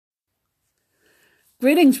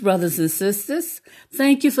Greetings, brothers and sisters.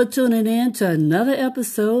 Thank you for tuning in to another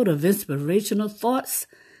episode of Inspirational Thoughts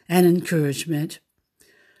and Encouragement.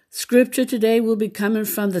 Scripture today will be coming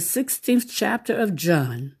from the 16th chapter of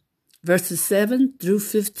John, verses 7 through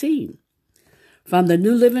 15. From the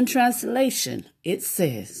New Living Translation, it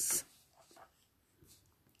says,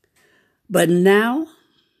 "But now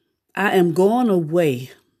I am going away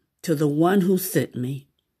to the one who sent me.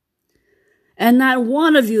 And not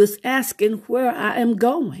one of you is asking where I am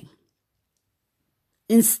going.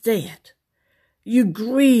 Instead, you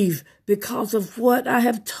grieve because of what I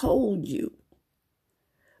have told you.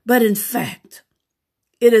 But in fact,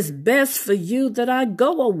 it is best for you that I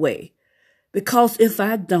go away, because if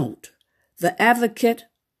I don't, the advocate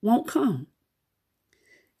won't come.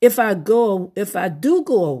 If I do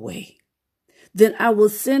go away, then I will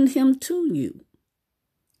send him to you.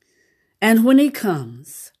 And when he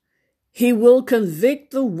comes, he will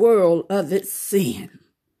convict the world of its sin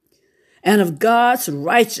and of God's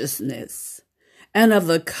righteousness and of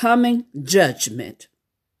the coming judgment.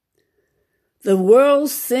 The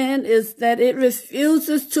world's sin is that it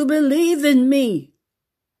refuses to believe in me.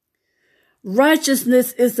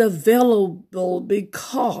 Righteousness is available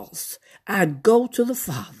because I go to the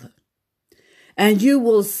Father, and you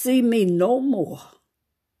will see me no more.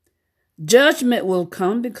 Judgment will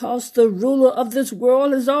come because the ruler of this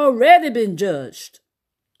world has already been judged.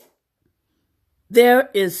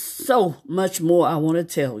 There is so much more I want to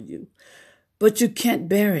tell you, but you can't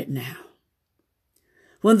bear it now.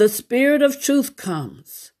 When the Spirit of truth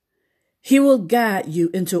comes, he will guide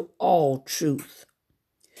you into all truth.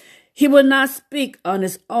 He will not speak on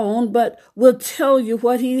his own, but will tell you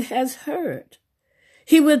what he has heard.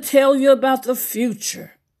 He will tell you about the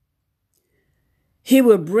future. He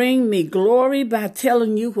will bring me glory by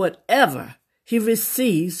telling you whatever he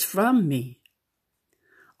receives from me.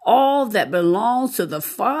 All that belongs to the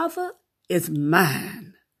Father is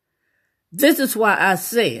mine. This is why I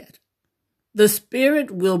said, the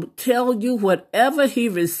Spirit will tell you whatever he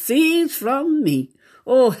receives from me.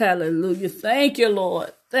 Oh, hallelujah. Thank you,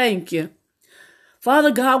 Lord. Thank you.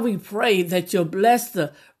 Father God, we pray that you'll bless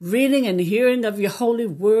the reading and hearing of your holy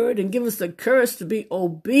word and give us the courage to be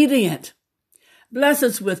obedient. Bless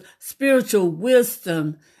us with spiritual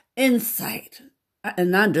wisdom, insight,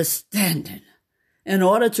 and understanding in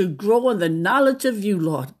order to grow in the knowledge of you,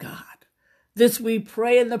 Lord God. This we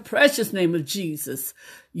pray in the precious name of Jesus,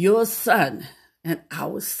 your Son and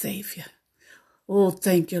our Savior. Oh,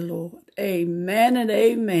 thank you, Lord. Amen and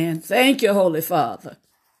amen. Thank you, Holy Father.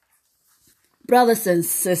 Brothers and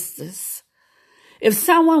sisters, if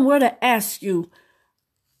someone were to ask you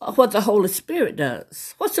what the Holy Spirit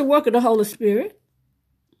does, what's the work of the Holy Spirit?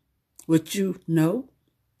 Would you know?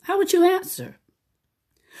 How would you answer?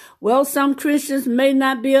 Well, some Christians may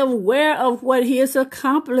not be aware of what he is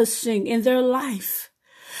accomplishing in their life.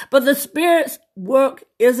 But the Spirit's work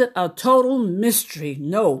isn't a total mystery.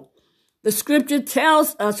 No. The scripture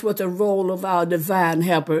tells us what the role of our divine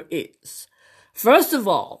helper is. First of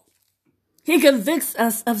all, he convicts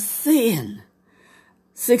us of sin.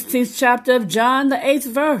 16th chapter of John, the 8th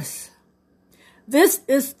verse. This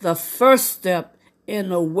is the first step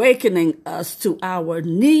in awakening us to our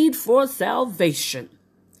need for salvation.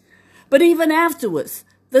 But even afterwards,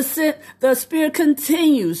 the Spirit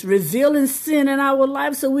continues revealing sin in our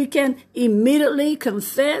lives so we can immediately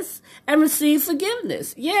confess and receive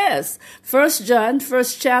forgiveness. Yes, 1 John,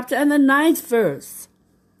 1st chapter and the 9th verse.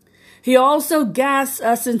 He also guides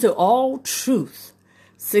us into all truth.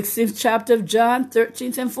 16th chapter of John,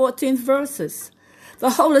 13th and 14th verses. The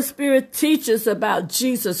Holy Spirit teaches about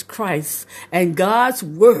Jesus Christ and God's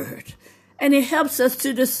Word, and he helps us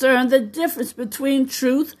to discern the difference between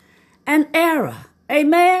truth and error.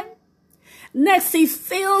 Amen? Next, he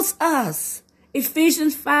fills us.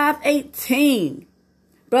 Ephesians 5:18.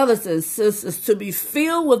 Brothers and sisters, to be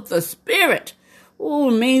filled with the Spirit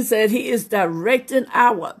means that he is directing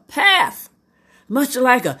our path, much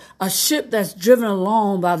like a ship that's driven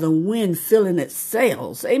along by the wind filling its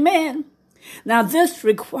sails. Amen? Now, this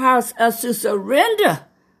requires us to surrender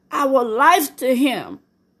our life to him,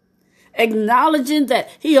 acknowledging that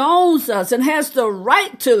he owns us and has the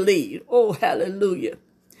right to lead. Oh, hallelujah.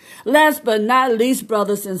 Last but not least,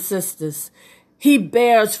 brothers and sisters, he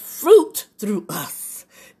bears fruit through us.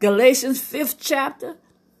 Galatians 5th chapter,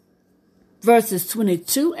 verses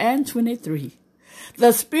 22 and 23.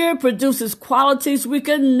 The Spirit produces qualities we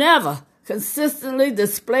could never consistently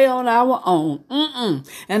display on our own.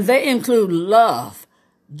 And they include love,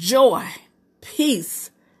 joy,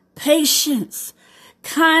 peace, patience,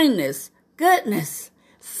 kindness, goodness,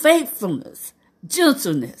 faithfulness,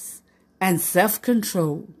 gentleness, and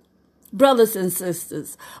self-control. Brothers and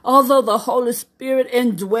sisters, although the Holy Spirit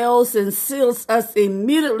indwells and seals us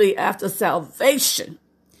immediately after salvation,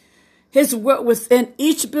 his work within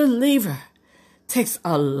each believer takes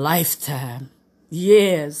a lifetime.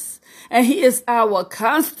 Yes, and he is our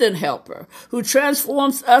constant helper who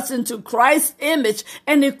transforms us into Christ's image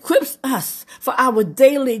and equips us for our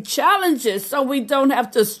daily challenges so we don't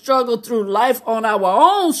have to struggle through life on our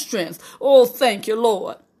own strength. Oh, thank you,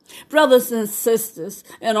 Lord. Brothers and sisters,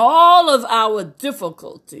 in all of our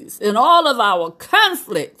difficulties, in all of our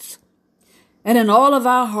conflicts, and in all of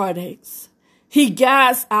our heartaches, he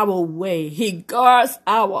guides our way, he guards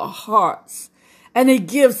our hearts, and he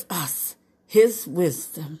gives us his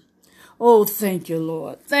wisdom. Oh, thank you,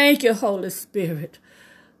 Lord. Thank you, Holy Spirit.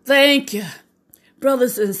 Thank you.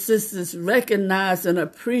 Brothers and sisters, recognize and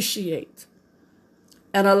appreciate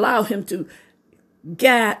and allow him to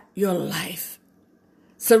guide your life.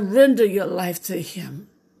 Surrender your life to him.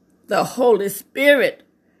 The Holy Spirit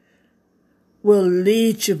will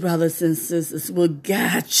lead you, brothers and sisters, will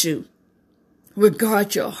guide you, will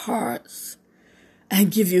guard your hearts,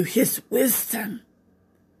 and give you his wisdom.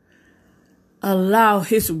 Allow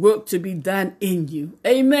his work to be done in you.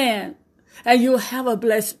 Amen. And you'll have a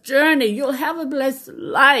blessed journey. You'll have a blessed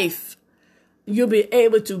life. You'll be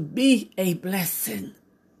able to be a blessing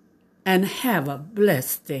and have a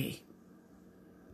blessed day.